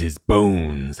melt his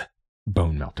bones,"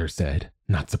 Bone Melter said,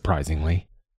 not surprisingly.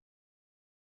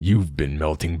 "You've been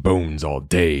melting bones all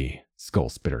day,"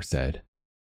 Skullspitter said.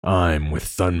 "I'm with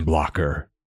Sunblocker.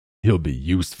 He'll be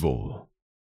useful."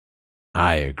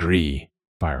 "I agree,"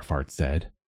 Firefart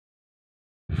said.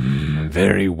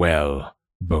 "Very well,"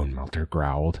 Bone Melter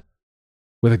growled.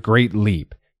 With a great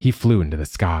leap, he flew into the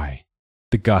sky.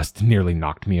 The gust nearly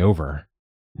knocked me over.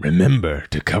 "Remember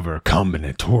to cover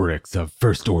combinatorics of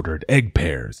first-ordered egg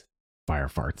pairs,"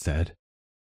 Firefart said.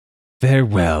 "Very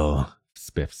well,"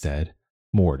 Spiff said,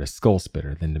 more to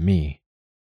Skullspitter than to me.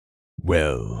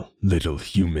 "Well, little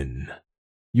human,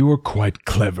 you're quite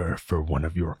clever for one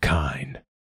of your kind,"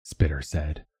 Spitter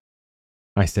said.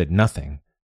 I said nothing.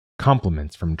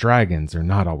 Compliments from dragons are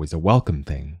not always a welcome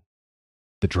thing.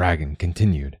 The dragon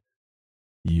continued.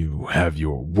 "You have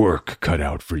your work cut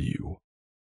out for you.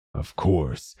 Of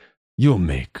course, you'll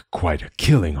make quite a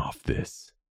killing off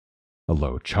this." A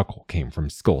low chuckle came from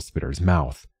Skullspitter's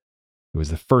mouth. It was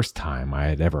the first time I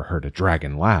had ever heard a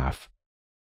dragon laugh.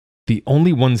 "The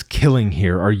only ones killing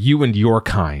here are you and your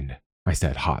kind," I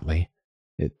said hotly.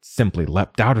 It simply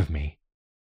leapt out of me.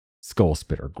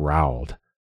 Skullspitter growled.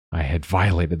 I had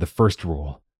violated the first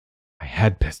rule. I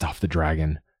had pissed off the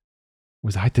dragon.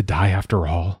 Was I to die after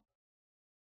all?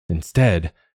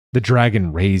 Instead, the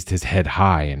dragon raised his head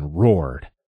high and roared.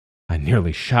 I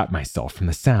nearly shot myself from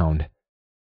the sound.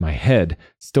 My head,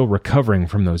 still recovering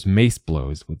from those mace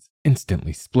blows, was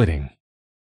instantly splitting.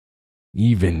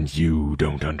 "Even you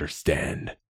don't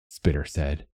understand," Spitter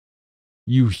said.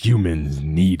 "You humans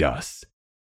need us.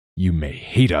 You may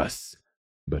hate us,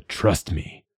 but trust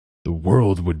me, the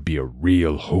world would be a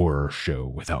real horror show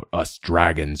without us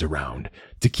dragons around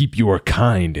to keep your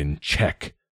kind in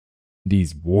check.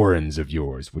 These warrens of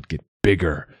yours would get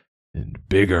bigger and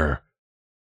bigger.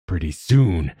 Pretty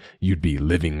soon, you'd be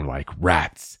living like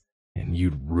rats, and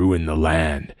you'd ruin the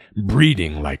land,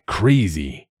 breeding like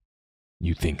crazy.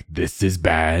 You think this is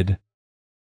bad?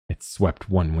 It swept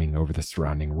one wing over the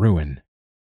surrounding ruin.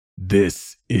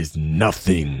 This is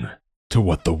nothing to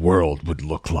what the world would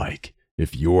look like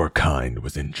if your kind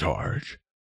was in charge.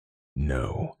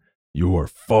 No, you're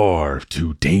far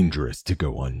too dangerous to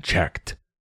go unchecked.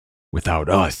 Without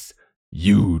us,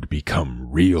 you'd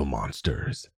become real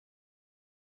monsters.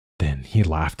 Then he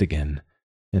laughed again,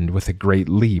 and with a great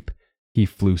leap, he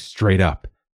flew straight up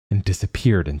and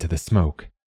disappeared into the smoke.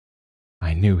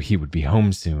 I knew he would be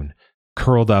home soon,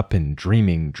 curled up and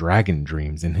dreaming dragon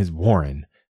dreams in his warren,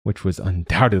 which was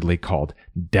undoubtedly called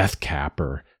Deathcap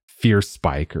or Fear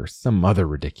Spike or some other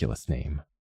ridiculous name.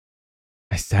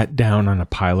 I sat down on a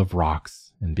pile of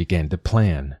rocks and began to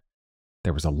plan.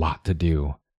 There was a lot to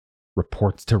do.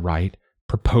 Reports to write,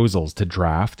 proposals to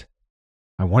draft.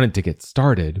 I wanted to get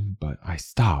started, but I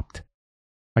stopped.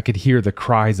 I could hear the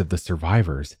cries of the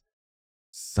survivors.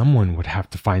 Someone would have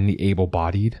to find the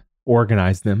able-bodied,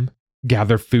 organize them,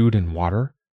 gather food and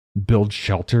water, build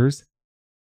shelters.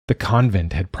 The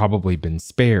convent had probably been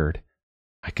spared.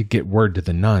 I could get word to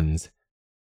the nuns.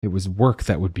 It was work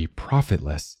that would be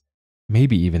profitless,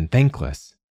 maybe even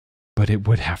thankless, but it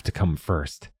would have to come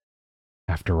first.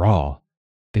 After all,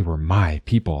 they were my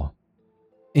people.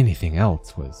 Anything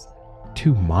else was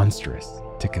too monstrous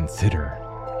to consider.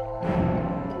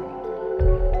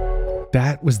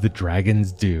 That was The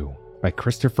Dragon's Due by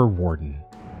Christopher Warden.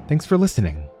 Thanks for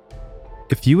listening.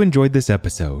 If you enjoyed this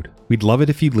episode, we'd love it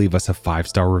if you'd leave us a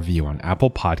 5-star review on Apple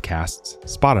Podcasts,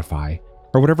 Spotify,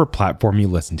 or whatever platform you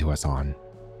listen to us on.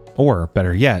 Or,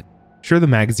 better yet, share the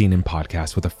magazine and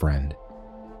podcast with a friend.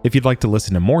 If you'd like to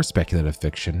listen to more speculative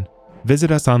fiction,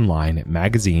 visit us online at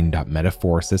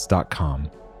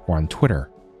magazine.metaphorosis.com or on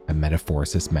Twitter at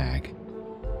MetaphorosisMag.